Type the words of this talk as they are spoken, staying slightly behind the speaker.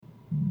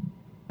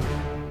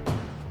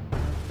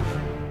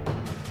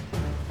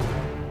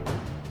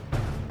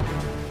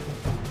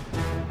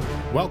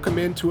Welcome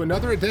into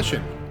another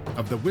edition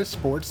of the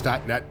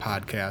WisSports.net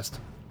podcast.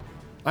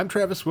 I'm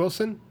Travis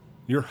Wilson,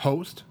 your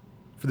host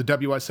for the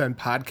WSN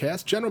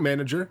podcast, general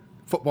manager,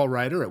 football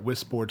writer at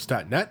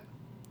WisSports.net,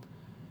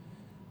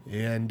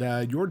 and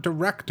your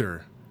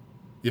director,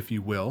 if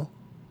you will,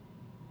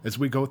 as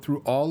we go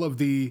through all of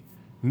the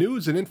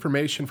news and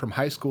information from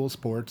high school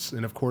sports.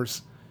 And of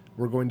course,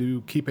 we're going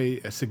to keep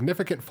a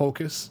significant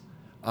focus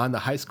on the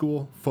high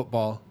school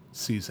football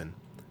season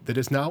that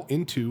is now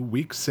into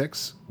week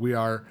 6. We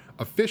are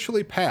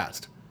officially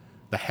past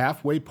the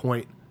halfway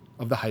point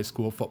of the high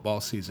school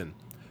football season.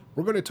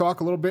 We're going to talk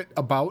a little bit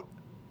about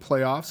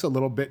playoffs a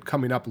little bit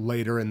coming up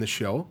later in the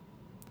show.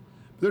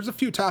 There's a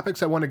few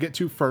topics I want to get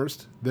to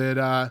first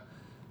that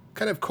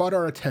kind of caught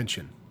our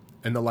attention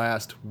in the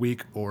last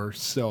week or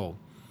so.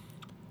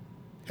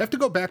 Have to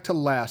go back to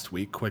last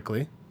week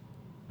quickly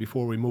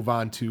before we move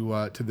on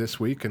to this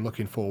week and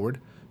looking forward,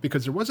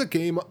 because there was a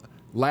game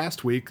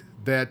last week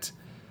that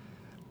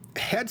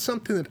had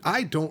something that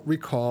I don't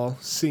recall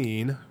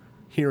seeing,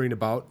 hearing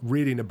about,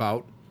 reading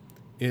about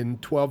in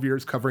 12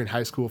 years covering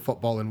high school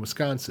football in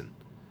Wisconsin.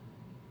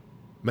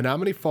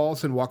 Menomonee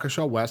Falls and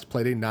Waukesha West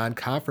played a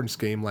non-conference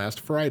game last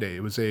Friday.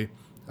 It was a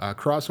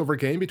crossover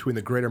game between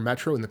the Greater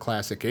Metro and the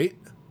Classic 8.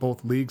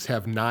 Both leagues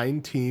have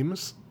 9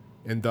 teams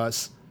and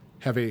thus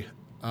have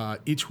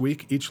each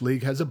week, each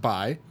league has a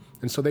bye.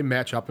 And so they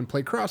match up and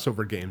play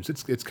crossover games.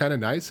 It's kind of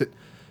nice. It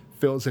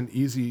fills an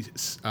easy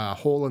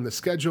hole in the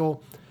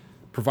schedule,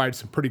 provides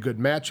some pretty good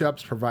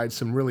matchups, provides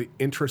some really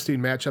interesting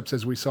matchups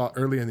as we saw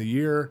early in the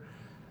year.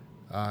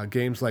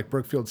 Games like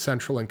Brookfield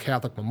Central and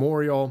Catholic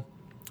Memorial,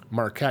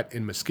 Marquette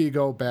and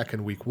Muskego back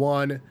in week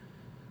 1.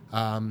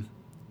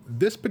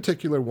 This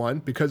particular one,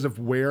 because of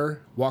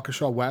where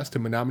Waukesha West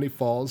and Menomonee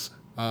Falls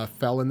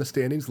fell in the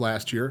standings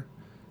last year,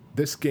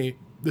 this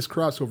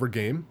crossover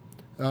game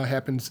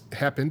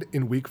happened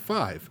in week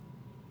 5.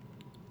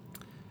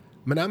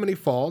 Menomonee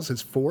Falls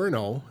is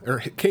 4-0, or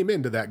came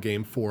into that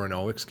game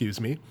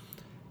 4-0,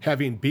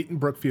 having beaten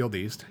Brookfield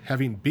East,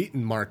 having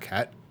beaten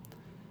Marquette,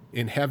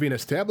 and having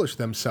established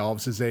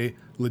themselves as a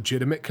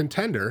legitimate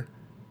contender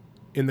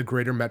in the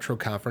Greater Metro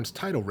Conference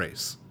title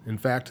race. In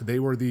fact, they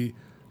were the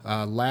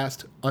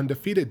last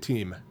undefeated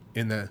team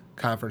in the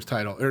conference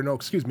title.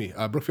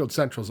 Brookfield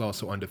Central is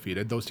also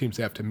undefeated. Those teams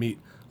have to meet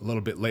a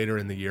little bit later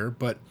in the year,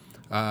 but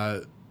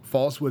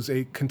Falls was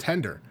a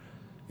contender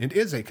and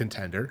is a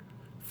contender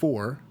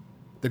for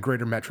the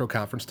Greater Metro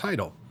Conference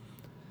title.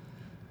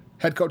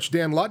 Head coach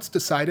Dan Lutz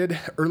decided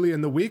early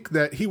in the week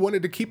that he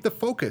wanted to keep the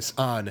focus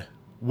on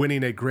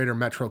winning a Greater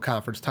Metro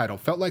Conference title.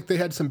 Felt like they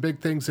had some big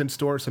things in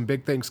store, some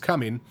big things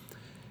coming.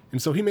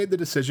 And so he made the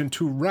decision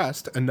to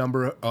rest a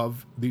number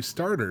of the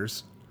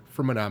starters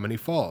for Menomonee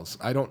Falls.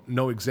 I don't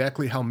know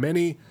exactly how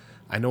many.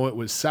 I know it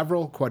was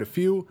several, quite a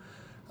few.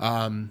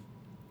 So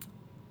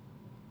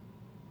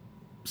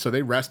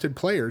they rested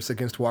players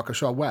against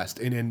Waukesha West.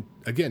 And in,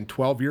 again,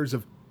 12 years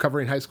of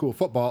covering high school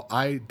football,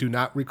 I do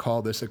not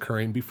recall this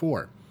occurring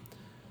before.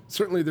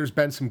 Certainly there's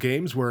been some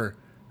games where,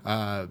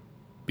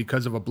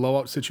 because of a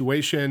blowout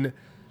situation,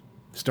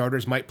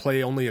 starters might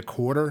play only a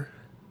quarter,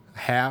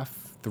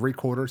 half,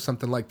 3/4,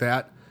 something like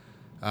that.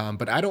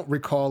 But I don't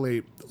recall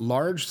a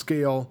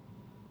large-scale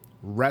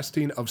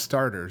resting of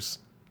starters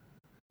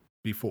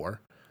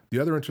before. The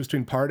other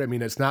interesting part,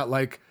 it's not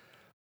like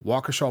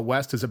Waukesha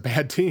West is a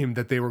bad team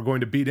that they were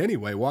going to beat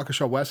anyway.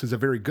 Waukesha West is a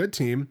very good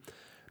team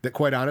that,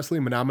 quite honestly,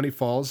 Menomonee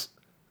Falls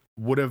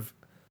would have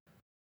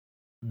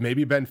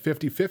maybe been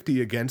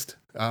 50-50 against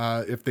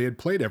if they had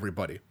played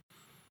everybody.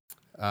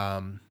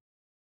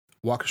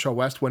 Waukesha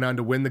West went on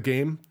to win the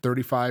game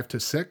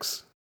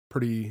 35-6.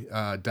 Pretty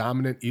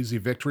dominant, easy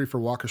victory for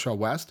Waukesha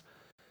West.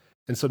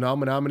 And so now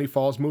Menomonee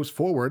Falls moves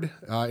forward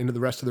into the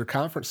rest of their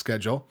conference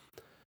schedule.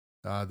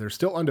 They're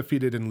still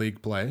undefeated in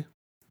league play,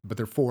 but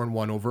they're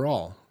 4-1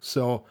 overall.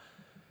 So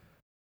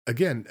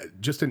again,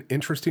 just an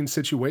interesting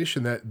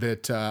situation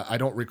that I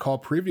don't recall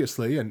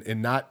previously,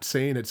 and not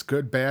saying it's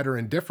good, bad, or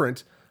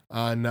indifferent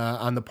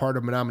on the part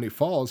of Menomonee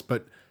Falls,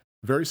 but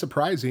very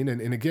surprising,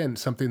 and again,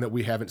 something that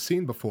we haven't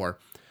seen before.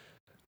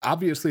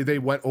 Obviously, they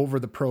went over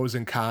the pros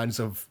and cons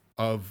of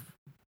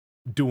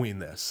doing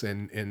this,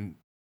 and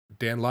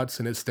Dan Lutz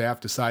and his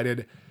staff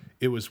decided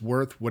it was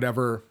worth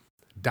whatever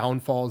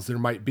downfalls there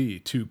might be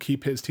to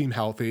keep his team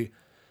healthy,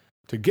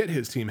 to get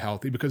his team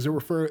healthy, because there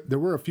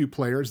were a few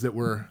players that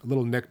were a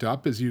little nicked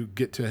up as you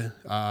get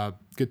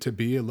to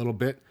be a little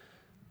bit,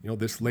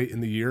 this late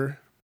in the year.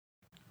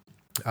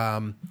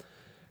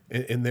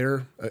 And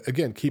they're,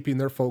 again, keeping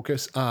their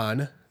focus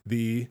on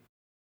the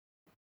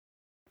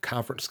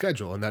conference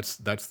schedule, and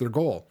that's their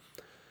goal.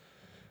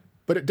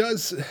 But it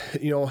does,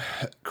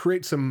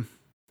 create some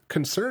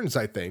concerns,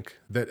 I think,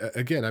 that,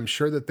 again, I'm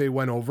sure that they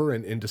went over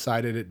and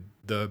decided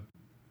the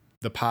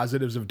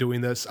positives of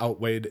doing this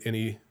outweighed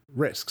any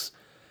risks.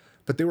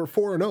 But they were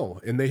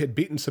 4-0, and they had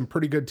beaten some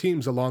pretty good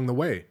teams along the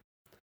way.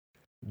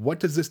 What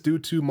does this do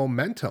to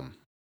momentum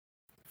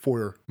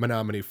for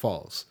Menomonee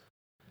Falls?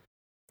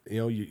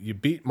 You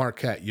beat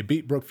Marquette, you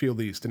beat Brookfield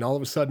East, and all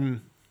of a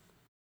sudden,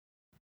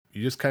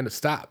 you just kind of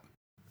stop.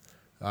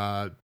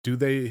 Do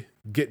they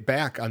get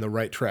back on the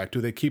right track?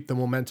 Do they keep the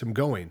momentum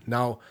going?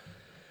 Now,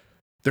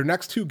 their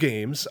next two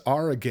games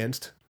are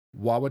against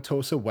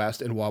Wauwatosa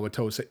West and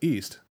Wauwatosa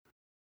East.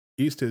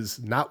 East has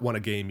not won a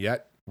game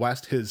yet.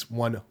 West has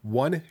won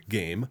one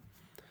game.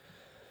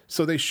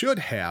 So they should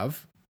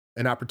have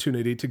an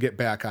opportunity to get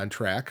back on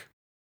track.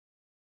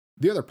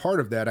 The other part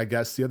of that, I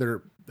guess, the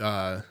other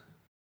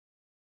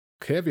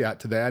caveat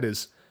to that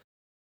is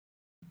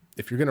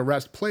if you're going to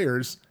rest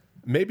players,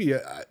 maybe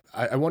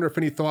I wonder if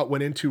any thought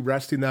went into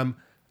resting them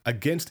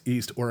against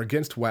East or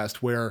against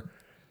West, where,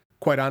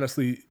 quite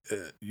honestly,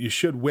 you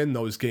should win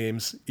those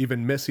games,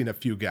 even missing a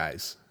few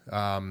guys,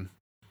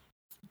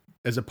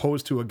 as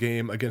opposed to a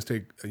game against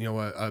a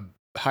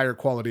higher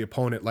quality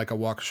opponent like a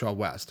Waukesha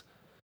West.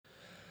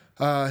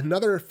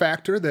 Another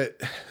factor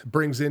that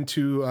brings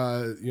into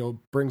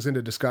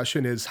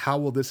discussion is how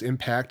will this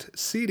impact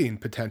seeding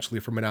potentially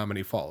for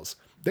Menominee Falls?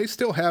 They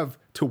still have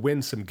to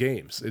win some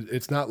games.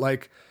 It's not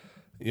like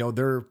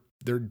they're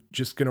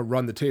just going to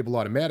run the table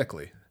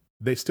automatically.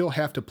 They still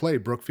have to play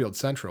Brookfield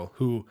Central,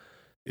 who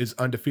is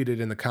undefeated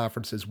in the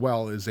conference as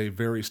well, is a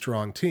very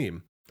strong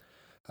team.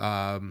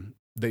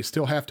 They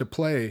still have to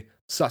play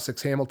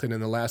Sussex Hamilton in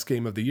the last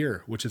game of the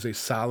year, which is a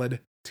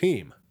solid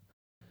team.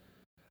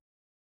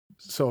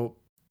 So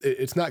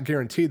it's not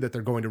guaranteed that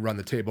they're going to run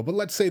the table, but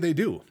let's say they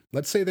do.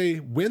 Let's say they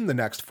win the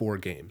next 4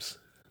 games.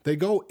 They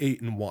go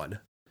 8-1.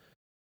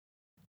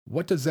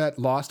 What does that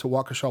loss to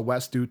Waukesha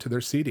West do to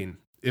their seeding?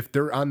 If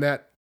they're on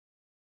that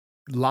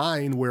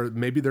line where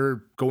maybe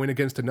they're going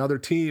against another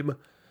team,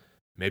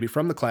 maybe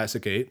from the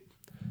Classic 8,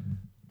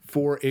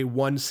 for a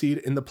 1 seed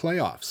in the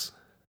playoffs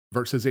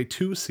versus a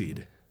 2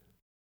 seed,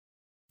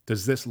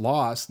 does this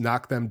loss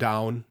knock them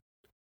down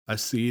a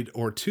seed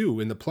or 2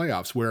 in the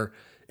playoffs, where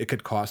it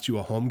could cost you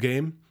a home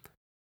game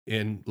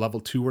in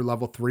level 2 or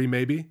level 3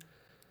 maybe?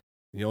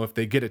 If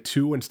they get a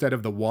 2 instead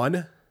of the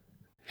 1,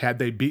 had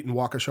they beaten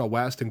Waukesha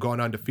West and gone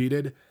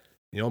undefeated,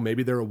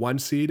 maybe they're a 1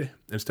 seed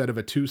instead of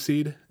a 2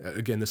 seed.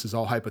 Again, this is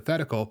all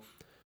hypothetical,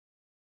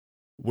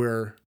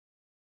 where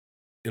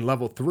in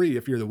level 3,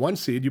 if you're the 1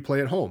 seed, you play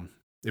at home.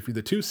 If you're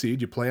the 2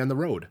 seed, you play on the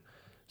road.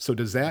 So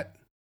does that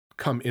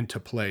come into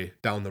play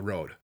down the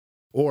road?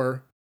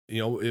 Or,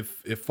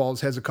 if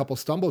Falls has a couple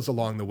stumbles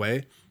along the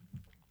way,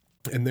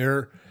 and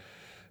they're,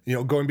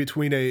 going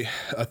between a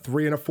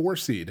 3 and a 4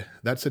 seed,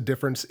 that's a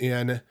difference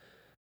in,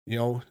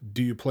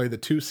 do you play the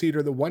 2 seed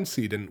or the 1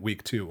 seed in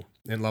week 2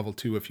 in level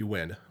 2 if you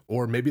win?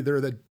 Or maybe they're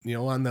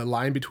on the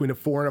line between a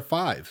 4 and a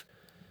 5.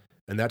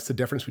 And that's the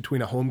difference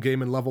between a home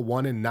game in level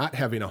 1 and not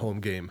having a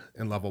home game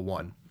in level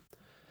 1.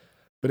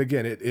 But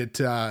again,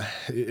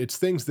 it's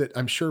things that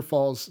I'm sure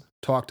Falls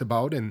talked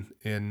about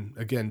and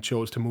again,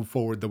 chose to move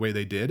forward the way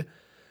they did.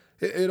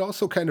 It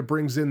also kind of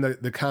brings in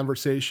the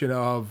conversation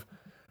of,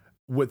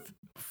 with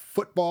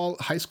football,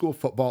 high school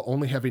football,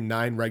 only having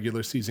 9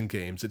 regular season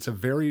games, it's a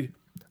very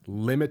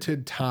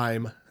limited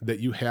time that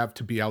you have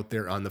to be out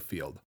there on the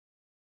field.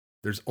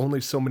 There's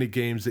only so many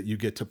games that you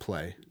get to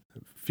play.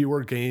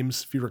 Fewer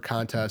games, fewer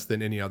contests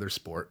than any other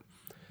sport.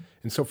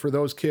 And so for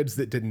those kids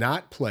that did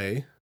not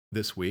play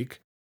this week,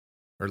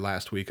 or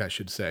last week, I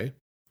should say,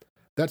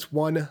 that's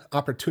one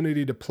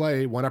opportunity to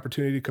play, one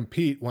opportunity to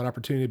compete, one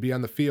opportunity to be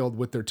on the field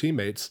with their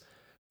teammates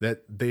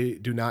that they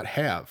do not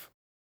have.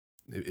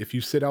 If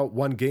you sit out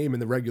one game in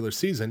the regular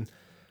season,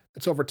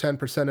 it's over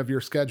 10% of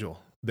your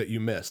schedule that you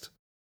missed.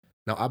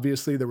 Now,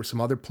 obviously, there were some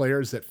other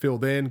players that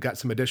filled in, got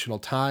some additional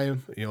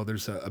time.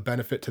 There's a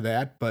benefit to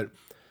that. But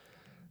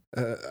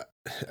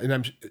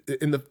and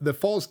the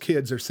Falls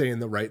kids are saying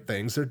the right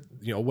things. They're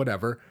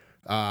whatever,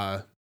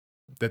 that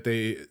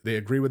they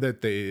agree with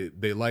it.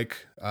 They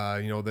like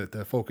that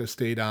the focus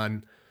stayed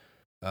on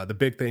the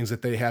big things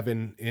that they have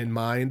in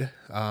mind.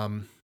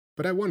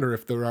 But I wonder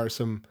if there are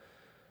some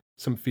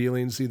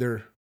feelings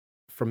either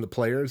from the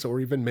players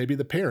or even maybe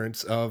the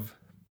parents of,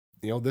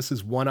 this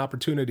is one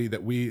opportunity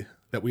that we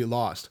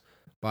lost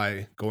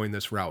by going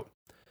this route.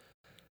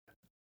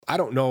 I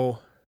don't know,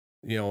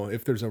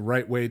 if there's a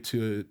right way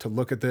to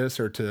look at this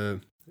or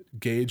to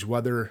gauge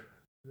whether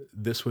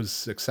this was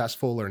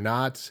successful or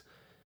not.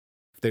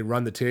 If they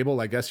run the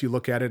table, I guess you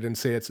look at it and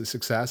say it's a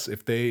success.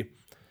 If they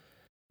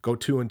go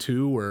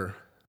 2-2 or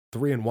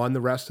 3-1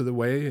 the rest of the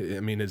way, I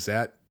mean, is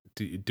that,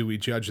 do we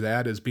judge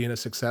that as being a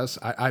success?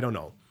 I don't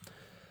know.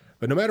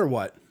 But no matter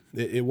what,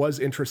 it was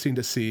interesting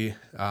to see.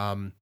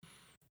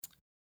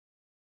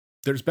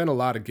 There's been a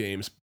lot of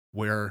games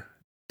where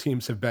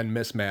teams have been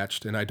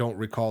mismatched, and I don't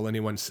recall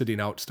anyone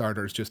sitting out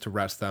starters just to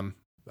rest them.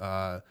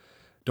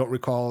 Don't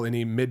recall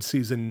any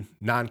midseason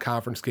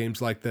non-conference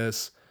games like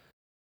this.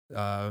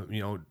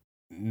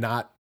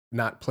 Not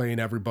playing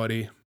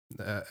everybody.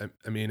 I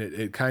mean,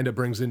 it kind of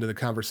brings into the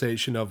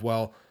conversation of,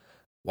 well,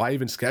 why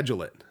even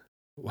schedule it?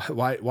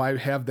 Why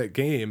have that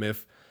game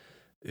if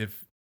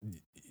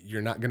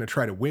you're not going to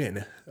try to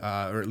win,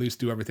 or at least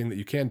do everything that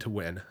you can to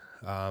win?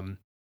 I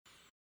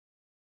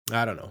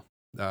don't know.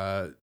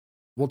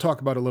 We'll talk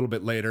about it a little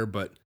bit later,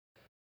 but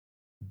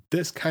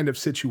this kind of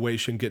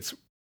situation gets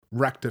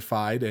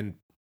rectified, and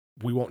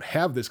we won't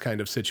have this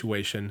kind of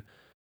situation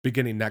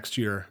beginning next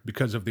year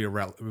because of the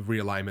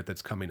realignment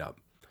that's coming up.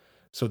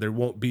 So there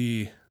won't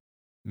be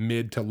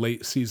mid to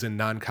late season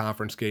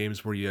non-conference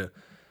games where you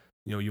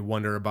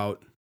wonder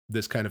about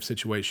this kind of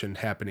situation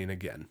happening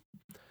again.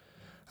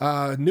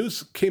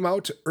 News came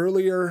out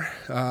earlier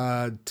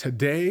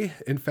today,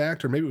 in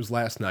fact, or maybe it was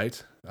last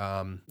night.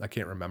 I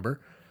can't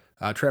remember.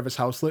 Travis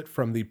Houslett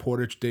from the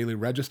Portage Daily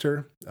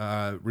Register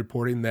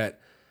reporting that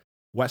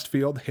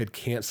Westfield had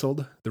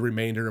canceled the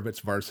remainder of its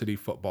varsity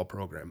football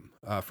program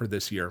for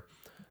this year.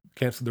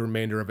 Canceled the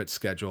remainder of its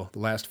schedule, the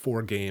last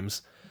 4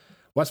 games.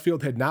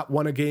 Westfield had not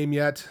won a game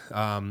yet.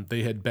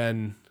 They had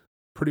been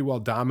pretty well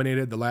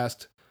dominated the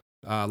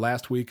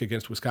last week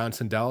against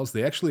Wisconsin Dells.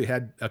 They actually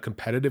had a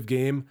competitive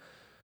game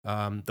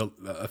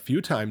a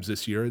few times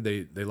this year.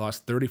 They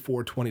lost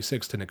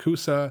 34-26 to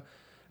Nakusa,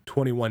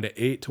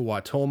 21-8 to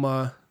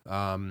Watoma,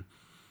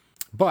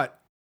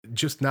 but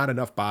just not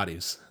enough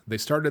bodies. They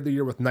started the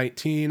year with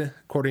 19,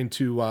 according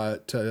to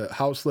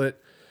Houslett.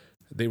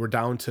 They were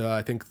down to,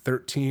 I think,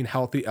 13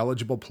 healthy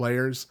eligible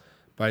players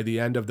by the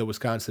end of the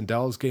Wisconsin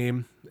Dells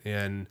game,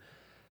 and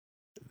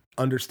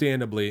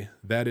understandably,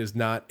 that is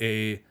not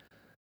a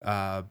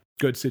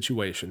good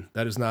situation.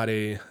 That is not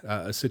a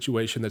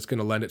situation that's going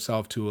to lend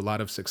itself to a lot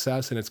of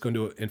success, and it's going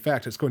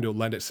to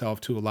lend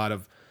itself to a lot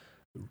of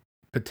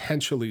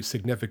potentially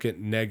significant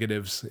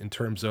negatives in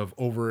terms of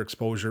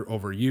overexposure,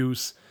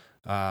 overuse,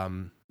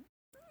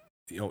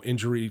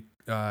 injury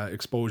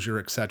exposure,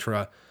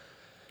 etc.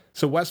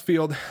 So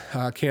Westfield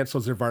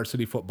cancels their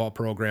varsity football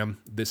program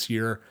this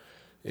year.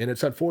 And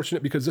it's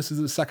unfortunate because this is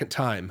the second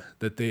time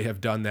that they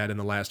have done that in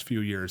the last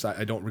few years.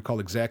 I don't recall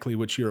exactly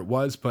which year it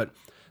was, but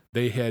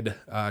they had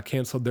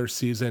canceled their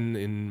season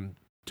in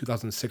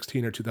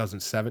 2016 or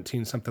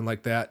 2017, something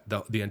like that,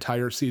 the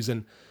entire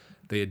season.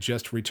 They had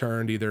just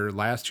returned either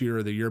last year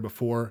or the year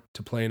before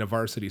to play in a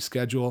varsity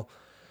schedule.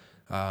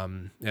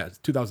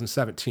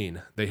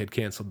 2017, they had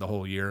canceled the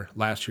whole year.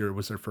 Last year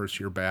was their first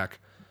year back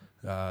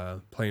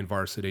playing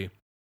varsity.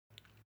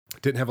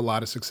 Didn't have a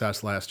lot of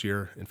success last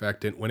year. In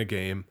fact, didn't win a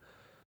game.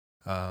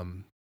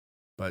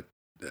 But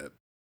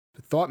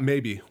thought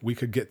maybe we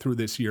could get through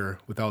this year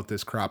without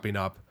this cropping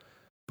up.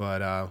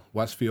 But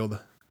Westfield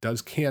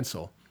does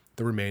cancel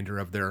the remainder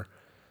of their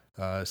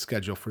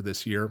schedule for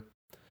this year.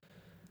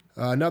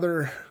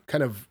 Another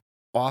kind of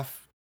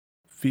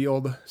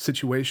off-field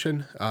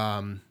situation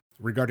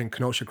regarding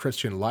Kenosha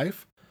Christian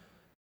Life,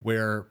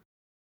 where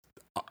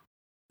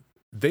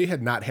they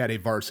had not had a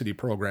varsity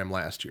program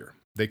last year.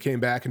 They came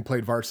back and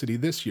played varsity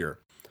this year.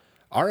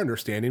 Our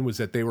understanding was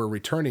that they were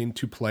returning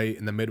to play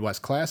in the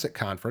Midwest Classic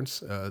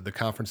Conference, the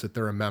conference that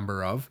they're a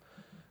member of.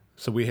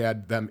 So we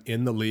had them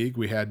in the league.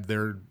 We had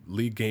their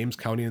league games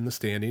counting in the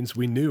standings.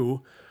 We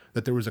knew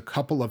that there was a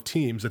couple of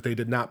teams that they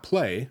did not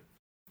play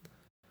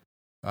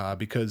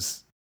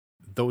because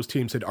those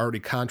teams had already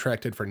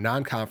contracted for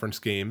non-conference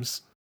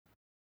games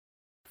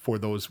for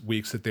those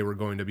weeks that they were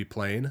going to be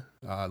playing,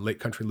 Lake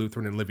Country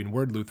Lutheran and Living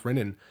Word Lutheran,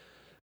 and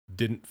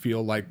didn't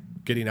feel like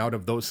getting out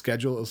of those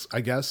schedules, I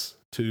guess,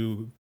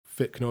 to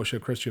fit Kenosha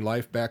Christian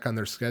Life back on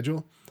their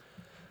schedule.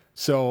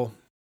 So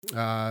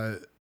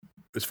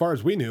as far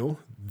as we knew,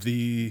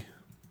 the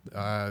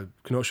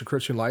Kenosha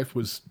Christian Life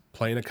was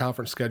playing a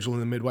conference schedule in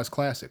the Midwest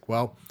Classic.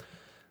 Well,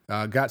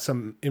 got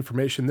some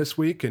information this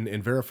week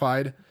and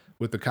verified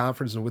with the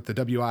conference and with the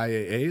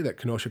WIAA that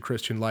Kenosha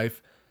Christian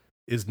Life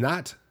is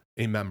not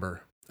a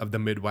member of the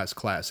Midwest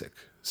Classic.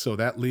 So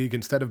that league,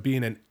 instead of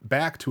being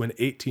back to an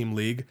 8-team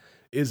league,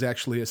 is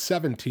actually a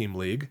 7-team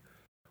league,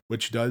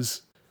 which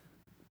does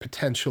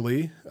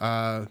potentially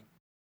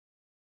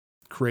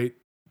create,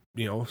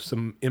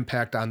 some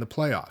impact on the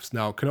playoffs.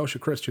 Now, Kenosha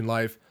Christian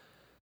Life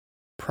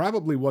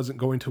probably wasn't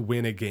going to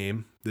win a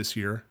game this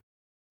year.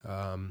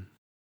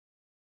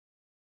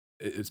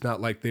 It's not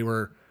like they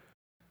were,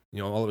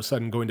 all of a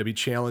sudden going to be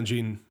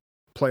challenging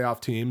playoff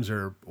teams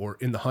or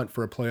in the hunt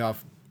for a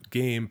playoff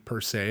game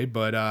per se,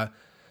 but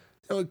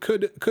it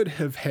could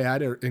have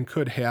had and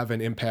could have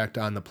an impact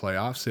on the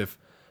playoffs if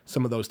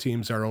some of those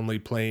teams are only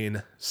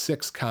playing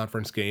 6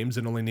 conference games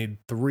and only need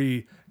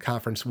 3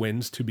 conference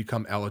wins to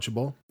become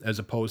eligible, as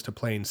opposed to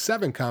playing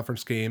 7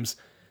 conference games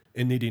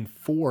and needing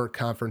 4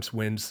 conference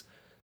wins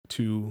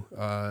to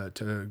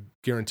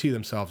guarantee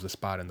themselves a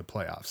spot in the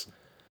playoffs.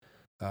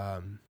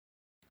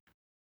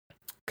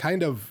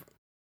 Kind of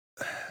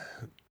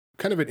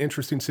an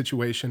interesting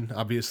situation,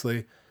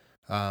 obviously.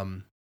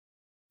 And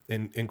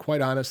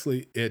quite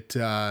honestly, it's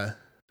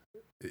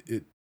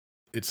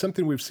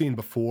something we've seen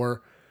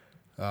before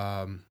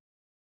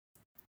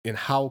in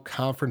how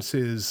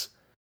conferences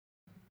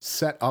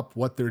set up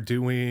what they're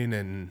doing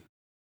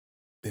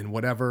and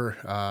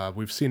whatever.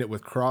 We've seen it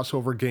with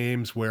crossover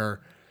games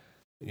where,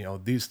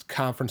 these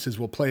conferences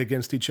will play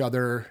against each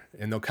other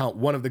and they'll count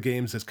one of the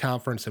games as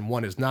conference and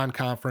one as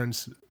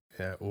non-conference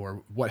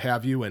or what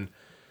have you. And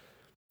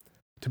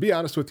to be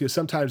honest with you,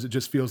 sometimes it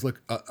just feels like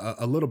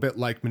a little bit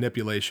like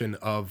manipulation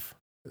of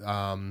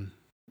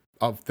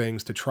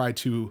things to try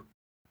to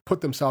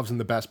put themselves in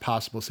the best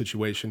possible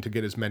situation to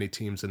get as many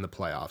teams in the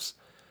playoffs.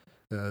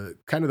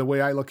 Kind of the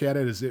way I look at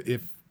it is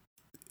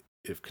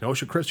if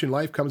Kenosha Christian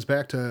Life comes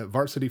back to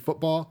varsity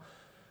football,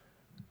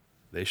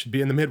 they should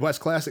be in the Midwest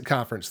Classic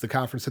Conference, the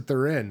conference that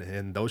they're in,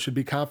 and those should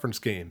be conference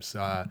games.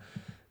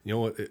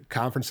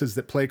 Conferences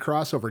that play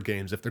crossover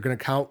games, if they're going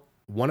to count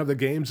one of the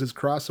games as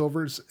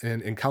crossovers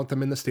and count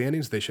them in the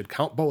standings, they should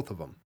count both of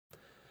them.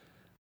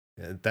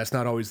 And that's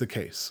not always the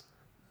case.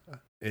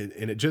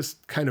 And it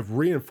just kind of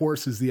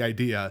reinforces the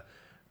idea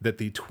that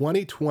the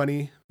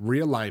 2020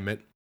 realignment,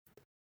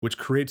 which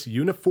creates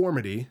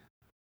uniformity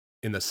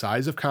in the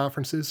size of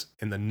conferences,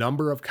 in the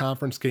number of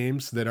conference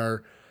games that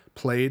are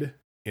played,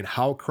 in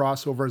how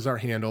crossovers are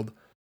handled,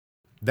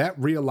 that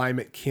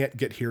realignment can't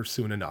get here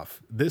soon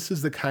enough. This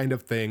is the kind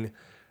of thing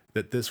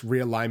that this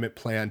realignment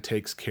plan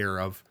takes care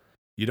of.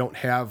 You don't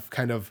have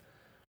kind of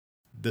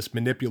this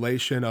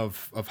manipulation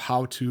of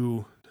how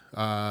to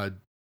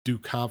do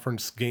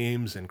conference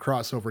games and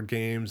crossover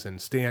games and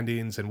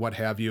standings and what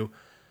have you.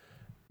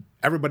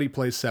 Everybody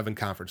plays 7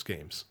 conference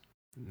games,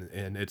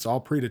 and it's all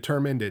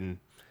predetermined, and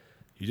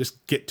you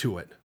just get to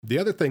it. The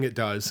other thing it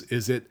does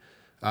is it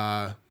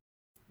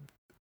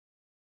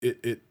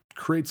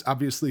creates,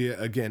 obviously,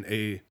 again,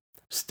 a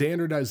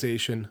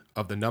standardization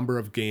of the number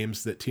of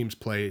games that teams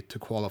play to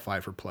qualify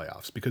for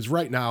playoffs. Because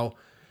right now,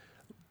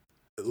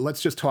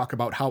 let's just talk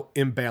about how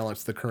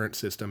imbalanced the current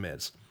system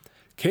is.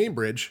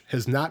 Cambridge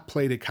has not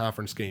played a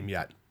conference game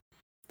yet.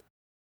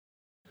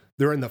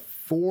 They're in the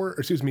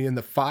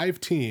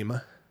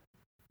 5-team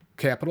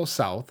Capital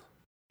South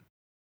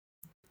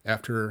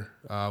after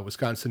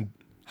Wisconsin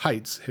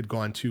Heights had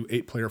gone to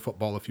 8-player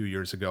football a few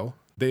years ago.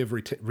 They have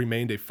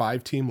remained a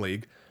 5-team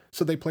league,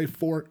 so they play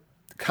 4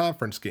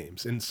 conference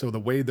games. And so the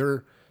way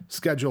their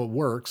schedule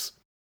works,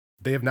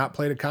 they have not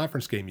played a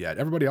conference game yet.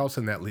 Everybody else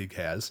in that league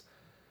has,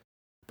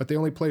 but they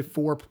only play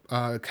 4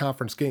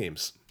 conference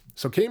games.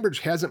 So Cambridge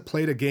hasn't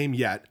played a game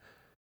yet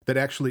that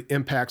actually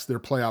impacts their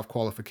playoff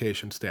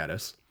qualification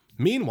status.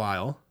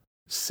 Meanwhile,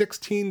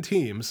 16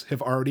 teams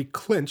have already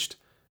clinched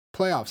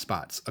playoff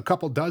spots. A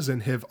couple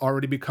dozen have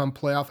already become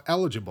playoff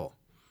eligible.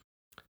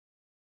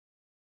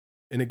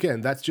 And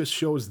again, that just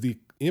shows the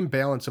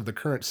imbalance of the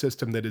current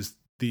system that is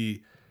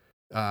the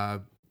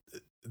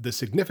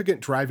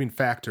significant driving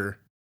factor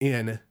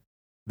in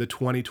the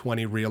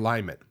 2020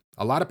 realignment.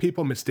 A lot of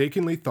people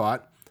mistakenly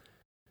thought,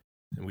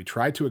 and we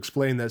tried to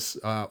explain this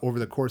over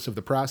the course of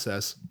the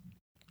process,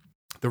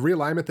 the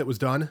realignment that was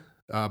done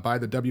by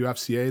the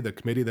WFCA, the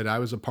committee that I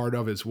was a part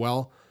of as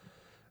well,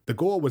 the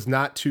goal was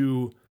not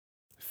to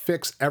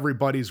fix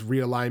everybody's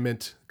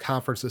realignment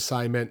conference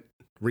assignment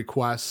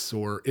requests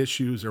or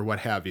issues or what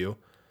have you.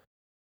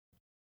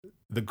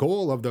 The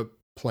goal of the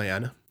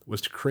plan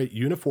was to create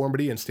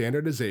uniformity and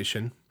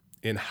standardization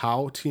in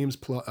how teams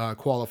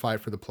qualify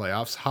for the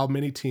playoffs, how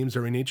many teams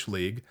are in each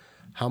league,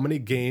 how many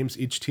games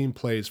each team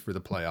plays for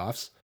the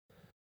playoffs.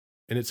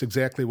 And it's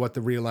exactly what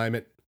the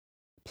realignment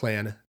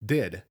plan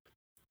did.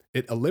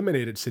 It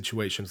eliminated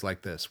situations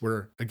like this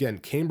where, again,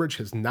 Cambridge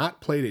has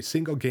not played a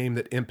single game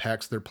that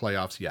impacts their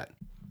playoffs yet.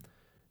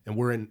 And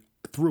we're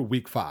through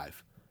week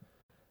 5.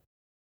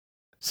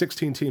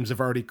 16 teams have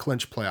already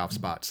clinched playoff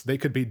spots. They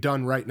could be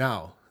done right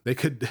now. They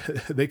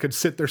could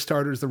sit their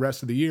starters the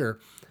rest of the year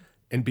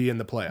and be in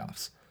the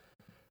playoffs.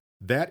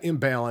 That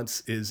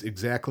imbalance is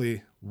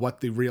exactly what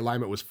the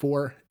realignment was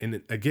for.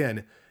 And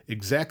again,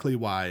 exactly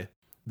why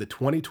the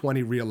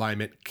 2020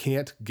 realignment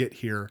can't get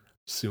here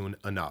soon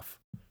enough.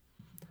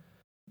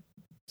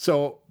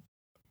 So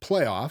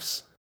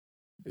playoffs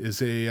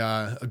is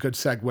a good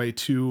segue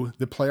to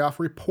the playoff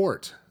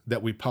report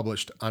that we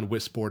published on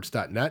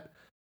wissports.net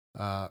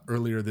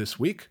earlier this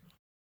week.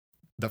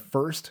 The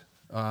first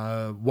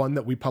one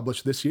that we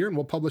published this year, and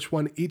we'll publish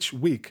one each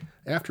week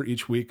after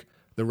each week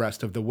the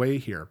rest of the way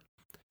here.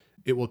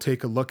 It will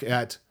take a look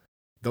at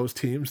those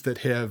teams that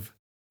have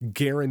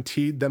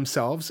guaranteed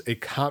themselves a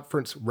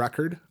conference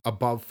record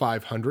above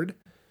 500,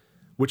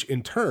 which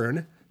in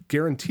turn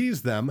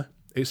guarantees them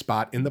a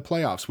spot in the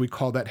playoffs. We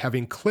call that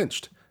having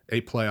clinched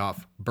a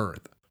playoff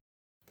berth.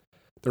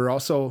 There are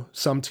also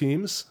some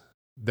teams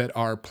that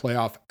are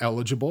playoff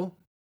eligible.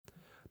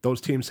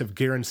 Those teams have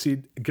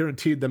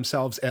guaranteed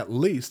themselves at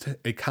least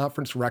a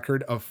conference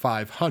record of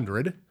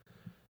 500.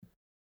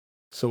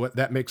 So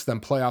that makes them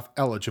playoff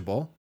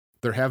eligible.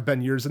 There have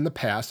been years in the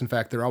past, in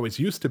fact, there always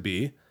used to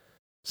be,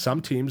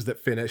 some teams that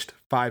finished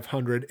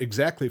 500,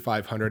 exactly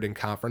 500 in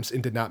conference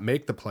and did not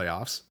make the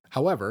playoffs.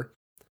 However,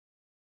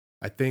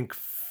 I think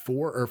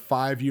 4 or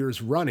 5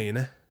 years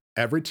running,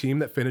 every team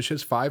that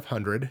finishes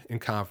 500 in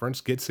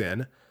conference gets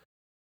in.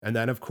 And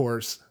then, of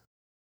course,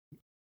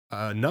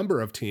 a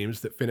number of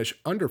teams that finish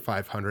under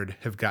 500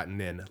 have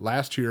gotten in.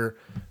 Last year,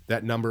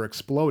 that number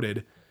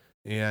exploded.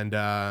 And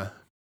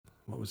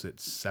what was it,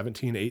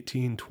 17,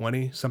 18,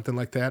 20, something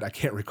like that? I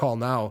can't recall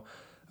now.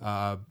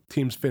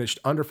 Teams finished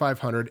under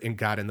 500 and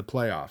got in the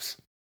playoffs.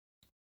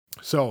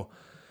 So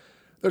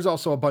there's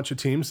also a bunch of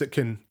teams that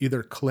can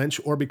either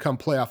clinch or become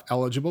playoff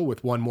eligible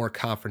with one more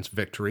conference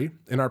victory.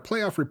 And our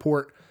playoff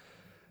report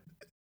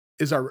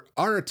is our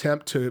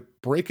attempt to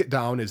break it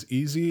down as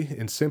easy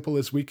and simple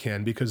as we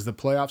can, because the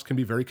playoffs can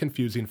be very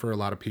confusing for a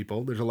lot of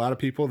people. There's a lot of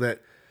people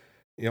that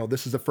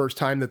this is the first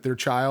time that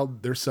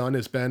their son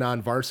has been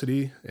on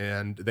varsity,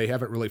 and they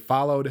haven't really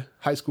followed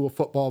high school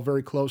football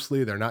very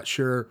closely. They're not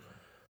sure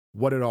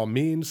what it all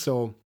means.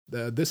 So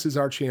this is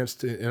our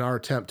chance in our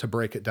attempt to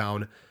break it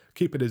down,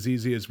 keep it as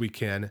easy as we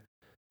can,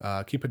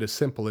 keep it as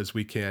simple as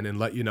we can, and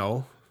let you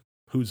know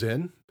who's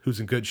in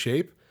good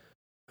shape,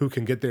 who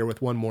can get there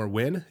with one more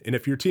win. And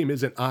if your team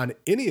isn't on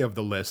any of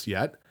the lists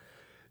yet,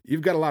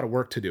 you've got a lot of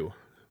work to do.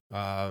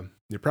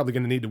 You're probably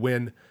going to need to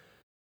win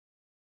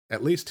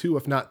at least 2,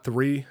 if not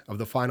 3, of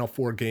the final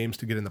 4 games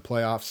to get in the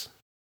playoffs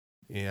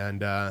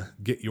and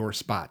get your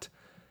spot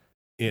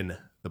in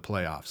the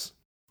playoffs.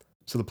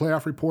 So the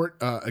playoff report,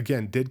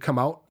 again, did come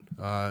out.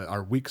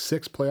 Our Week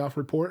 6 playoff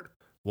report.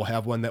 We'll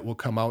have one that will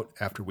come out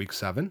after Week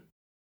 7.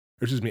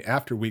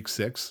 After Week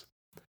 6,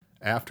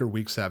 after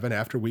Week 7,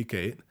 after Week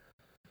 8.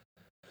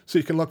 So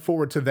you can look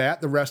forward to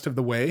that the rest of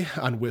the way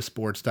on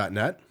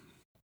wissports.net.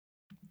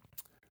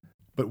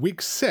 But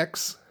Week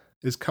 6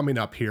 is coming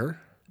up here,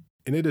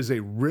 and it is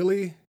a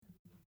really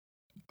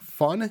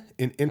fun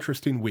and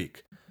interesting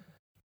week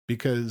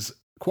because,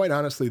 quite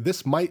honestly,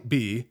 this might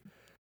be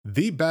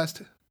the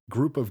best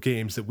group of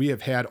games that we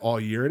have had all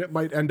year, and it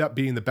might end up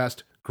being the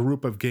best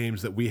group of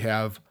games that we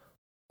have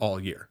all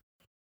year.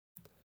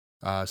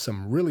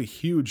 Some really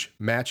huge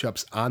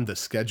matchups on the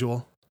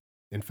schedule.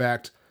 In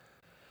fact,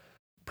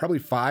 probably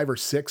 5 or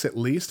 6 at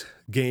least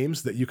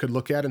games that you could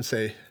look at and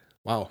say,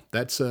 wow,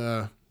 that's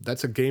a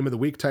game of the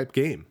week type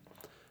game.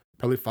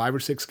 Probably 5 or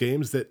 6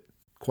 games that,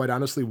 quite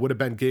honestly, would have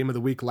been game of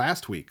the week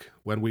last week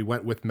when we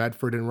went with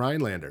Medford and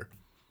Rhinelander.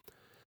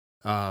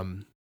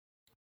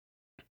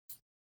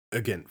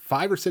 Again,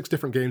 5 or 6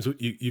 different games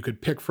you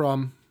could pick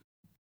from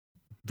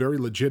very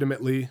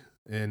legitimately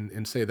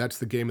and say that's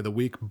the game of the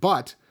week.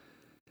 But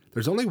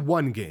there's only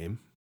one game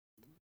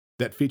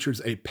that features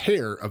a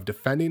pair of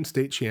defending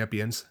state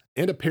champions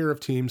and a pair of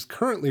teams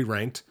currently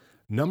ranked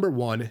number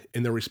 1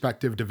 in their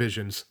respective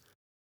divisions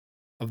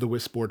of the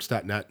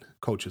wissports.net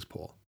coaches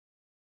poll.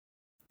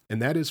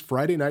 And that is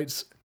Friday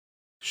night's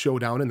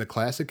showdown in the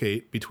Classic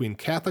 8 between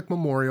Catholic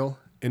Memorial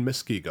and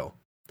Muskego.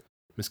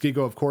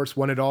 Muskego, of course,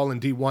 won it all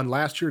in D1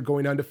 last year,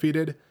 going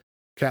undefeated.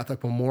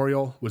 Catholic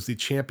Memorial was the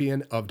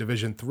champion of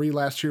Division 3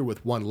 last year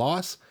with 1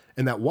 loss,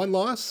 and that 1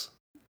 loss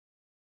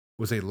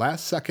was a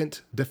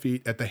last-second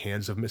defeat at the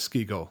hands of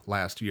Muskego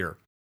last year.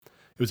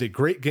 It was a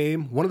great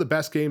game, one of the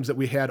best games that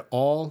we had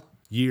all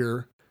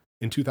year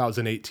in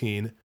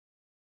 2018.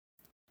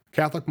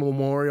 Catholic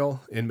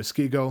Memorial and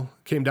Muskego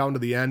came down to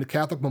the end.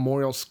 Catholic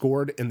Memorial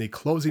scored in the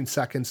closing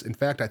seconds. In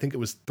fact, I think it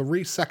was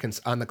 3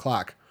 seconds on the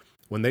clock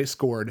when they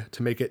scored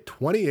to make it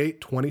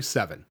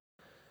 28-27.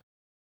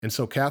 And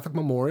so Catholic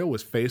Memorial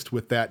was faced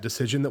with that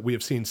decision that we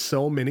have seen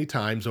so many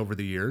times over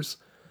the years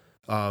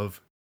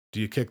of, do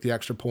you kick the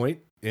extra point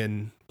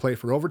and play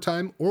for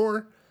overtime,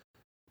 or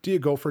do you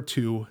go for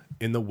 2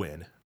 in the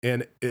win?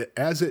 And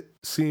as it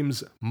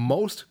seems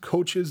most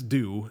coaches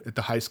do at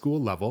the high school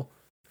level,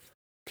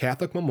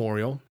 Catholic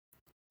Memorial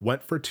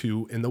went for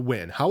 2 in the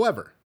win.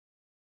 However,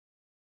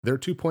 their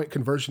 2-point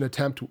conversion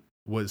attempt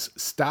was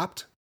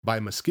stopped by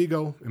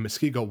Muskego, and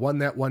Muskego won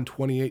that one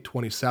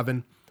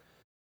 28-27.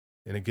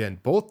 And again,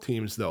 both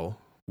teams, though,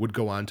 would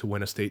go on to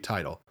win a state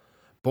title.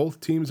 Both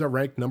teams are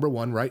ranked number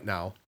 1 right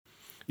now,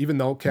 even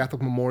though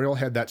Catholic Memorial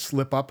had that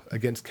slip up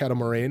against Kettle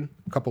Moraine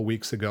a couple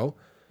weeks ago.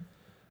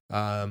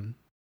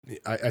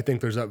 I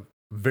think there's a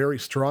very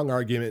strong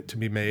argument to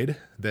be made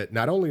that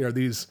not only are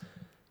these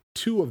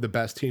 2 of the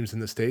best teams in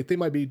the state, they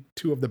might be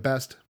 2 of the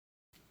best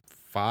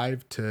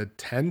 5 to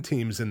 10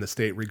 teams in the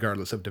state,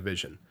 regardless of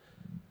division.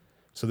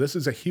 So this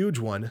is a huge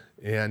one,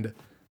 and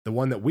the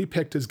one that we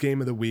picked as game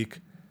of the week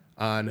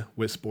on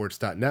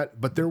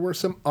wissports.net. But there were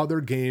some other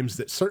games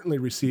that certainly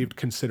received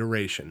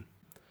consideration.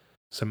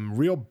 Some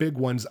real big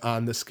ones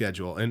on the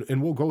schedule,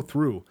 and we'll go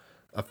through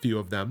a few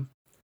of them.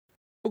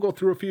 We'll go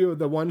through a few of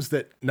the ones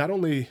that not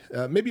only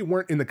maybe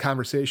weren't in the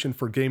conversation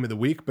for game of the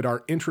week, but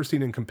are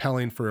interesting and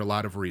compelling for a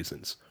lot of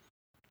reasons.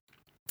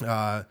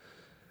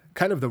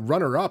 Kind of the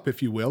runner-up,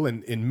 if you will,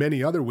 in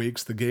many other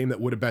weeks, the game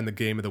that would have been the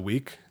game of the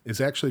week is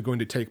actually going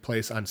to take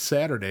place on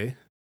Saturday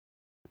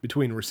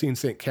between Racine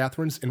St.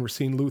 Catharines and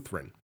Racine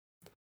Lutheran.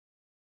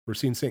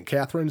 Racine St.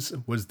 Catharines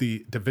was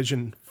the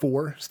Division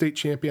 4 state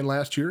champion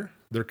last year.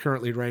 They're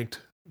currently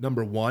ranked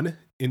number 1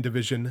 in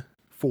Division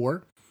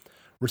 4.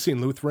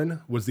 Racine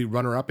Lutheran was the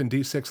runner-up in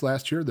D6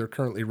 last year. They're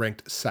currently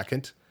ranked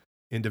 2nd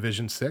in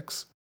Division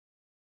 6,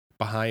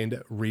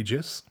 behind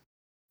Regis.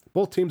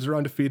 Both teams are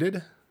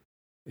undefeated,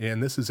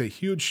 and this is a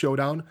huge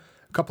showdown.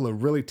 A couple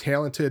of really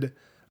talented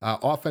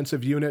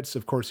offensive units.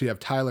 Of course, you have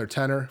Tyler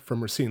Tenner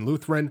from Racine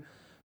Lutheran,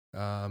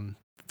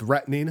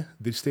 threatening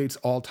the state's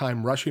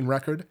all-time rushing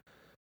record.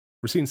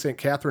 Racine St.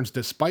 Catharines,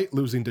 despite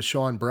losing to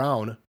Sean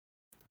Brown,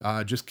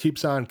 just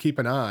keeps on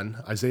keeping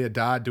on. Isaiah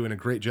Dodd doing a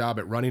great job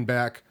at running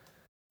back.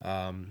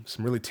 Some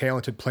really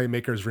talented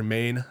playmakers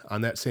remain on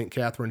that St.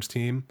 Catharines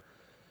team.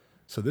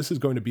 So this is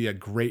going to be a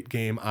great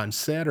game on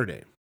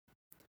Saturday.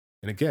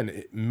 And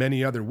again,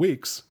 many other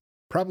weeks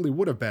probably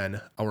would have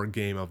been our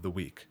game of the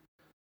week.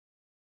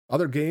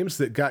 Other games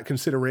that got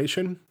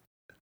consideration,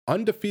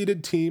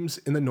 undefeated teams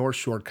in the North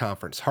Shore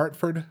Conference.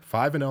 Hartford,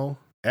 5-0,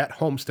 at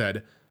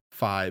Homestead,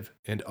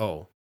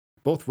 5-0.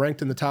 Both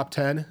ranked in the top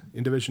 10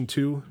 in Division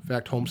II. In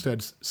fact,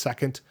 Homestead's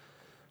second.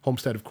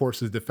 Homestead, of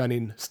course, is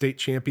defending state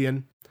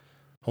champion.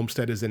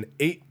 Homestead is an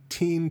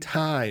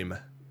 18-time,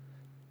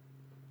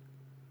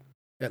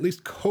 at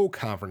least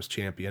co-conference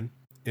champion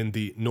in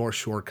the North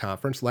Shore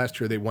Conference. Last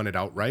year, they won it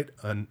outright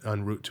en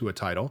route to a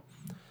title.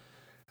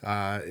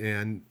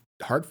 And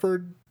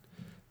Hartford,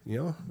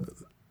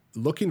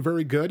 looking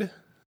very good,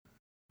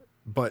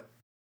 but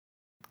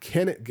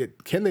can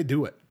they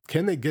do it?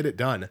 Can they get it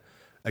done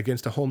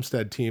against a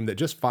Homestead team that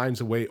just finds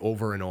a way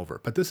over and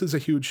over? But this is a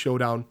huge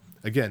showdown.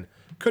 Again,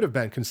 could have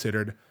been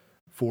considered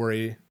for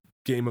a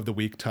game of the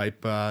week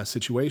type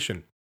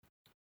situation.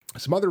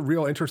 Some other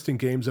real interesting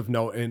games of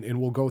note, and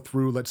we'll go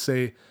through, let's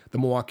say, the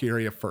Milwaukee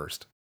area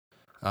first.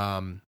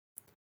 In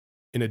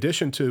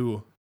addition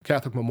to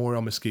Catholic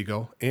Memorial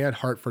Muskego and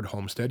Hartford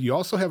Homestead, you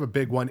also have a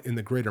big one in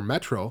the Greater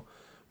Metro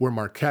where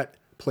Marquette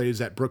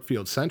plays at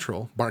Brookfield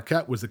Central.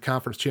 Marquette was the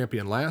conference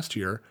champion last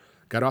year,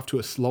 got off to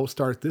a slow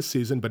start this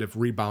season, but have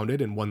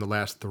rebounded and won the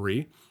last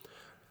 3.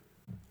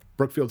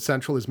 Brookfield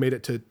Central has made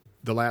it to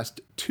the last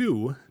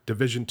 2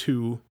 Division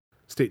II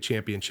state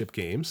championship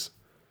games.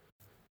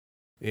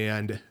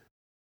 And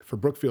for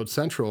Brookfield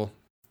Central,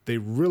 they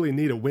really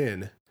need a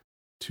win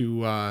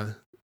to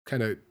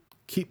kind of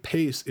keep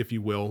pace, if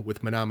you will,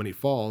 with Menominee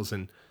Falls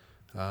and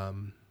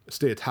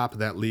stay atop of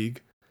that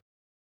league.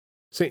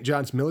 St.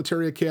 John's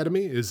Military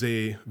Academy is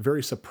a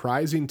very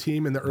surprising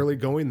team in the early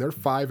going. They're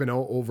 5-0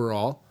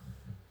 overall,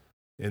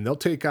 and they'll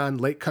take on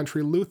Lake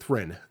Country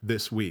Lutheran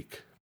this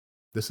week.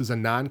 This is a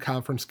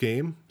non-conference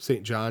game.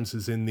 St. John's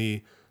is in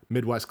the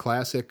Midwest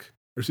Classic,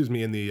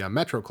 in the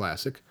Metro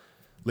Classic.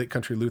 Lake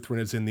Country Lutheran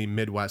is in the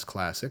Midwest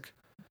Classic.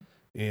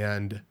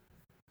 And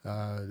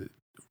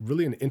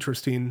really an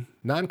interesting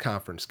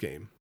non-conference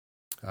game.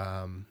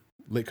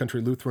 Lake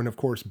Country Lutheran, of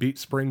course, beat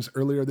Springs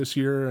earlier this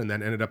year and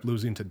then ended up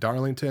losing to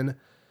Darlington,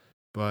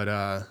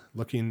 but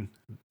looking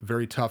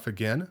very tough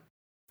again.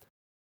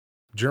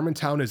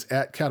 Germantown is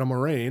at Kettle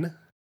Moraine.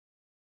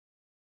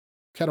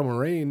 Kettle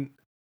Moraine,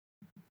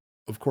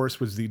 of course,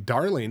 was the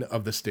darling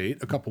of the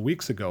state a couple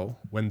weeks ago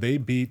when they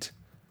beat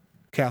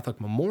Catholic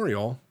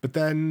Memorial, but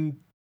then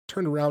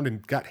turned around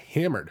and got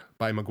hammered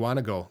by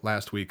McGuanago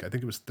last week. I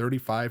think it was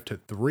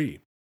 35-3.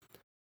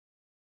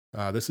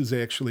 This is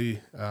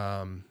actually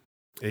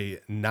a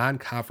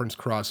non-conference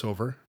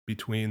crossover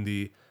between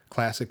the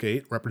Classic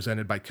 8,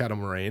 represented by Kettle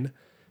Moraine,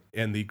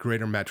 and the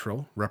Greater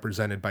Metro,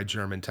 represented by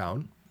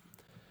Germantown.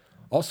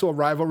 Also a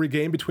rivalry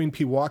game between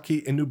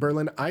Pewaukee and New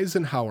Berlin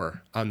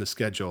Eisenhower on the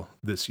schedule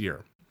this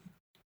year.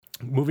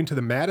 Moving to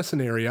the Madison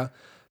area,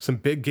 some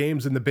big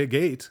games in the Big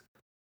 8.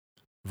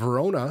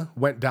 Verona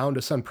went down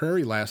to Sun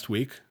Prairie last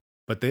week,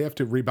 but they have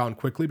to rebound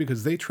quickly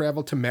because they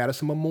travel to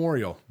Madison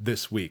Memorial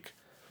this week.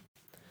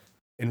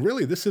 And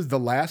really, this is the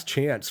last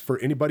chance for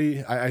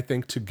anybody, I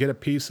think, to get a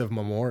piece of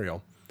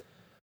Memorial.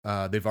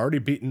 They've already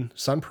beaten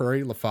Sun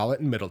Prairie, La Follette,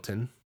 and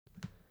Middleton.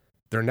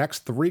 Their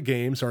next 3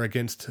 games are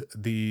against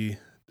the,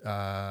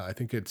 I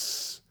think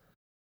it's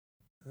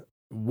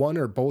one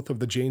or both of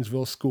the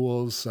Janesville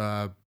schools.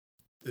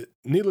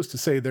 Needless to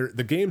say,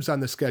 the games on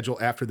the schedule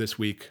after this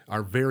week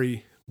are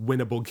very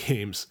winnable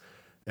games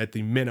at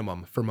the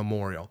minimum for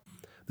Memorial.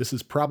 This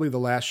is probably the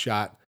last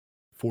shot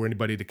for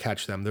anybody to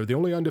catch them. They're the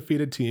only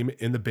undefeated team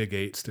in the Big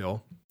 8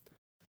 still.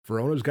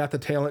 Verona's got the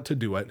talent to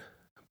do it,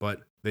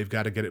 but they've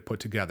got to get it put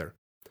together.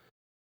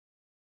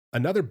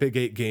 Another Big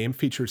 8 game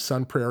features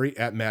Sun Prairie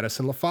at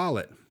Madison La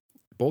Follette.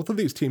 Both of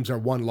these teams are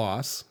one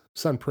loss.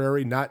 Sun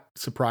Prairie, not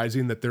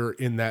surprising that they're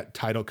in that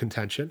title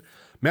contention.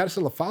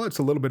 Madison La Follette's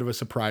a little bit of a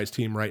surprise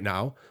team right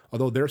now,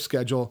 although their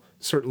schedule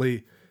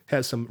certainly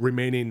has some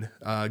remaining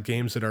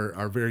games that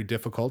are very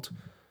difficult.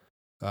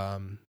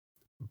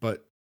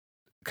 But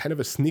kind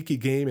of a sneaky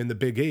game in the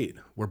Big 8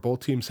 where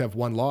both teams have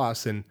one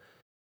loss. And,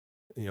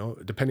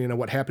 depending on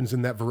what happens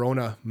in that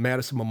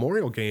Verona-Madison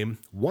Memorial game,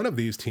 one of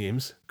these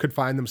teams could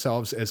find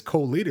themselves as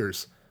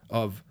co-leaders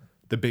of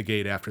the Big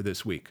 8 after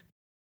this week.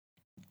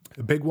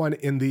 A big one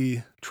in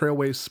the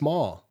Trailways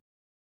Small,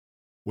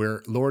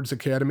 where Lourdes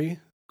Academy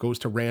goes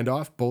to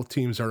Randolph. Both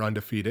teams are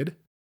undefeated.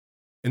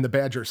 In the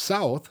Badger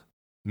South,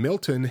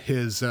 Milton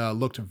has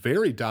looked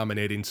very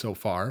dominating so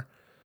far.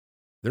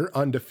 They're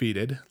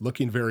undefeated,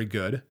 looking very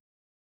good.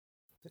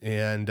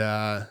 And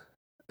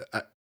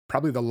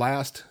probably the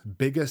last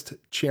biggest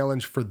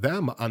challenge for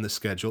them on the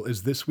schedule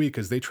is this week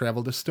as they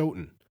travel to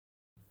Stoughton.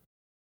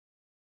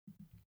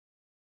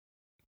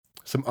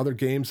 Some other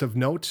games of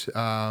note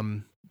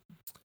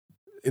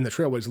in the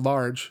Trailways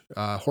Large,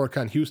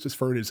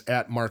 Horicon-Hustisford is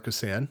at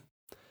Markesan.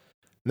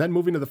 And then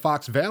moving to the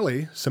Fox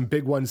Valley, some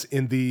big ones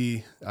in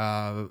the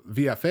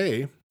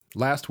VFA.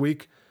 Last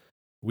week,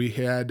 we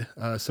had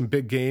some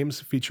big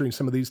games featuring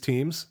some of these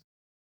teams.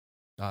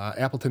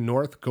 Appleton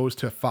North goes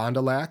to Fond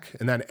du Lac,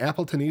 and then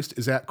Appleton East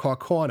is at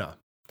Kaukauna.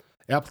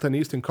 Appleton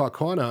East and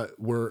Kaukauna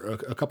were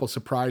a couple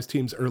surprise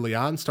teams early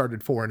on, started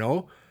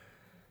 4-0,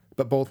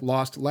 but both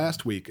lost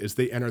last week as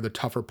they enter the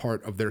tougher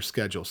part of their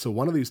schedule. So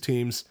one of these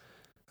teams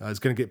is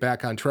going to get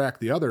back on track.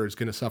 The other is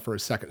going to suffer a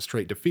second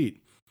straight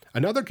defeat.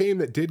 Another game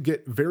that did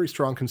get very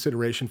strong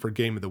consideration for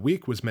Game of the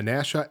Week was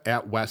Menasha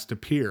at West De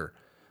Pere.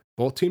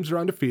 Both teams are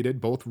undefeated,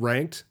 both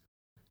ranked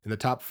in the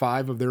top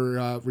 5 of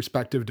their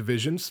respective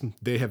divisions.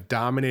 They have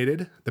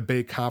dominated the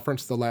Bay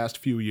Conference the last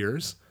few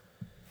years.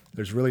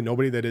 There's really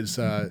nobody that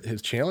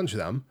has challenged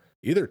them,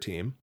 either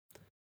team,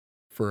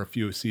 for a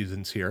few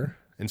seasons here.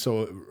 And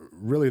so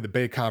really the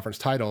Bay Conference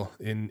title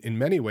in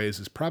many ways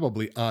is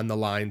probably on the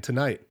line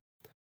tonight.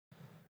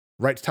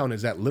 Wrightstown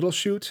is at Little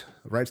Chute.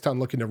 Wrightstown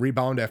looking to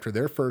rebound after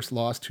their first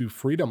loss to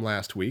Freedom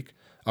last week.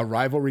 A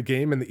rivalry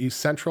game in the East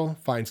Central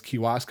finds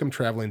Kewaskum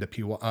traveling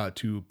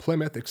to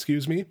Plymouth.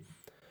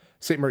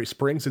 St. Mary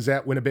Springs is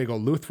at Winnebago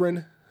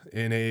Lutheran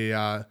in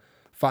a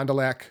Fond du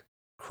Lac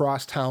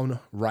crosstown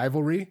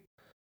rivalry.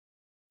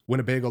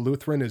 Winnebago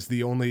Lutheran is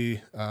the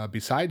only,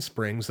 besides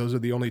Springs, those are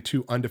the only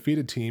 2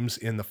 undefeated teams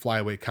in the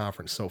Flyway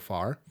Conference so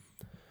far.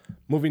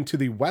 Moving to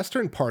the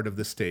western part of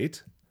the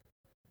state,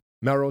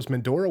 Melrose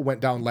Mindoro went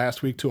down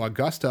last week to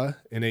Augusta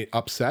in an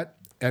upset,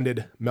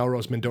 ended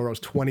Melrose Mindoro's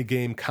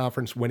 20-game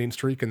conference winning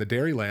streak in the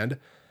Dairyland.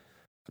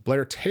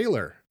 Blair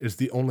Taylor is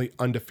the only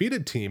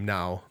undefeated team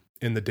now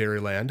in the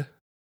Dairyland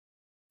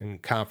in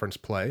conference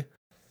play.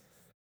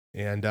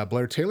 And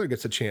Blair Taylor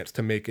gets a chance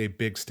to make a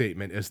big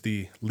statement as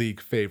the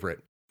league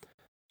favorite.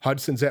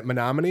 Hudson's at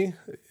Menominee.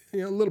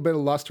 A little bit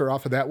of luster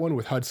off of that one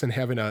with Hudson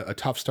having a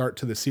tough start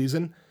to the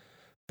season.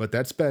 But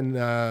that's been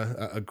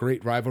a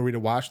great rivalry to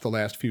watch the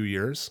last few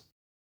years.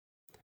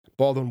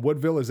 Baldwin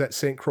Woodville is at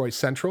St. Croix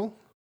Central.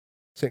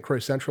 St. Croix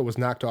Central was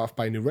knocked off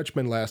by New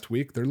Richmond last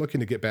week. They're looking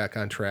to get back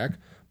on track.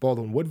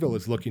 Baldwin Woodville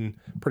is looking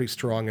pretty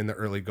strong in the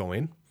early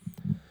going.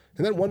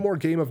 And then one more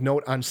game of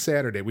note on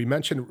Saturday. We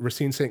mentioned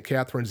Racine St.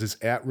 Catharines is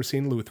at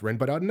Racine Lutheran,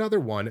 but another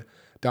one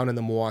down in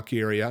the Milwaukee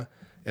area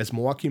as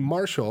Milwaukee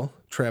Marshall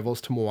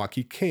travels to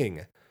Milwaukee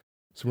King.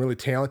 Some really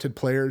talented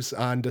players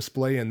on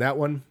display in that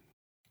one.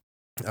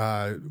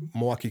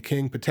 Milwaukee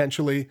King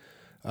potentially,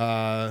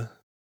 in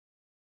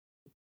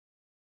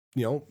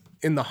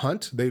the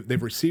hunt.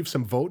 They've received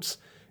some votes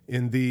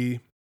in the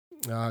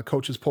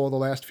coaches poll the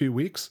last few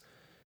weeks.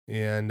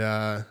 And,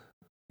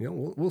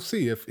 we'll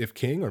see if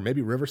King or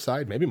maybe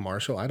Riverside, maybe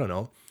Marshall, I don't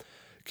know,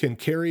 can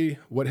carry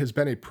what has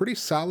been a pretty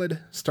solid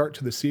start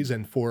to the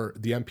season for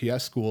the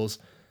MPS schools,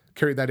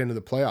 carry that into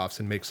the playoffs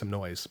and make some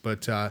noise.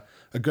 But a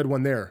good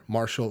one there,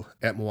 Marshall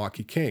at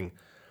Milwaukee King.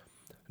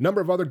 A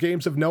number of other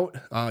games of note.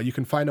 You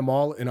can find them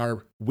all in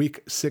our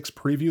Week 6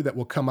 preview that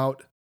will come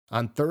out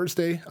on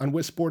Thursday on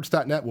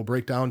WisSports.net. We'll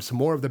break down some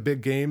more of the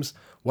big games,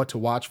 what to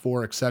watch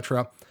for,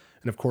 etc.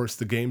 And of course,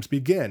 the games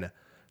begin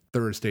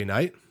Thursday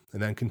night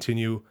and then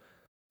continue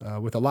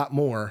with a lot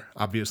more,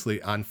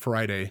 obviously, on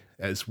Friday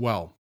as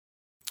well.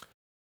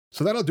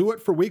 So that'll do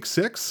it for Week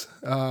 6,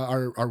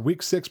 our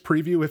Week 6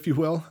 preview, if you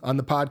will, on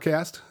the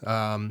podcast.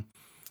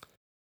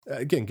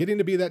 Again, getting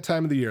to be that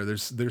time of the year.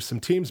 There's some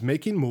teams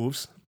making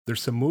moves.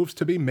 There's some moves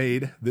to be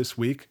made this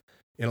week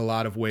in a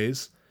lot of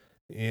ways.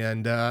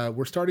 And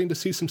we're starting to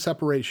see some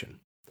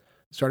separation.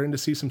 Starting to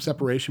see some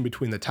separation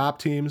between the top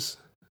teams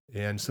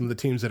and some of the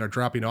teams that are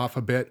dropping off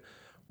a bit.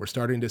 We're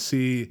starting to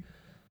see,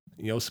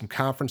 some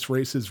conference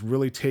races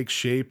really take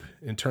shape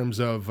in terms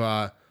of,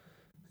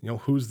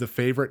 who's the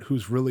favorite,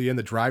 who's really in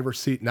the driver's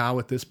seat now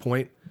at this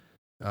point.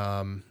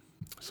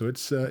 So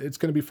it's going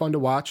to be fun to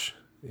watch.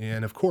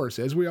 And of course,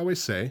 as we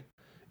always say,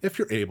 if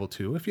you're able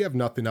to, if you have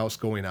nothing else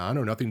going on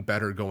or nothing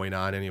better going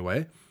on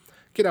anyway,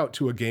 get out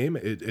to a game.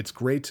 It's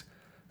great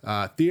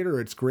theater.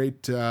 It's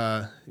great,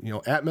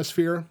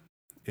 atmosphere.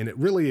 And it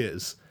really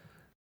is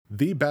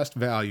the best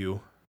value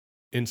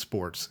in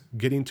sports,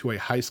 getting to a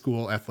high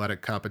school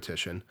athletic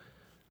competition.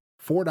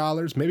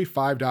 $4, maybe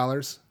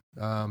 $5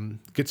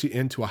 gets you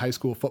into a high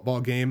school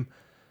football game.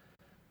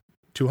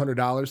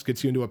 $200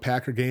 gets you into a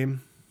Packer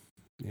game.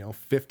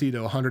 $50 to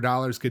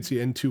 $100 gets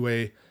you into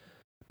a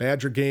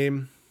Badger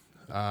game.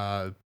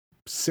 $60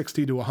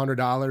 to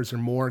 $100 or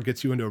more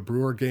gets you into a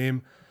Brewer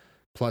game,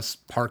 plus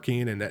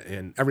parking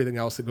and everything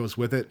else that goes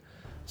with it.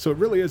 So it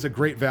really is a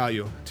great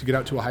value to get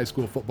out to a high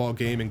school football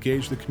game,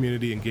 engage the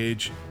community,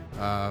 engage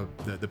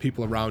the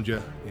people around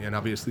you, and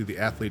obviously the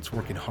athletes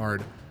working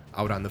hard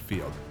out on the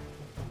field.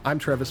 I'm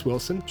Travis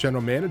Wilson,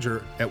 General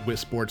Manager at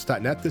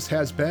WisSports.net. This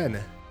has been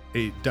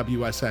a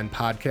WSN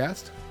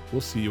podcast.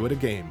 We'll see you at a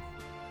game.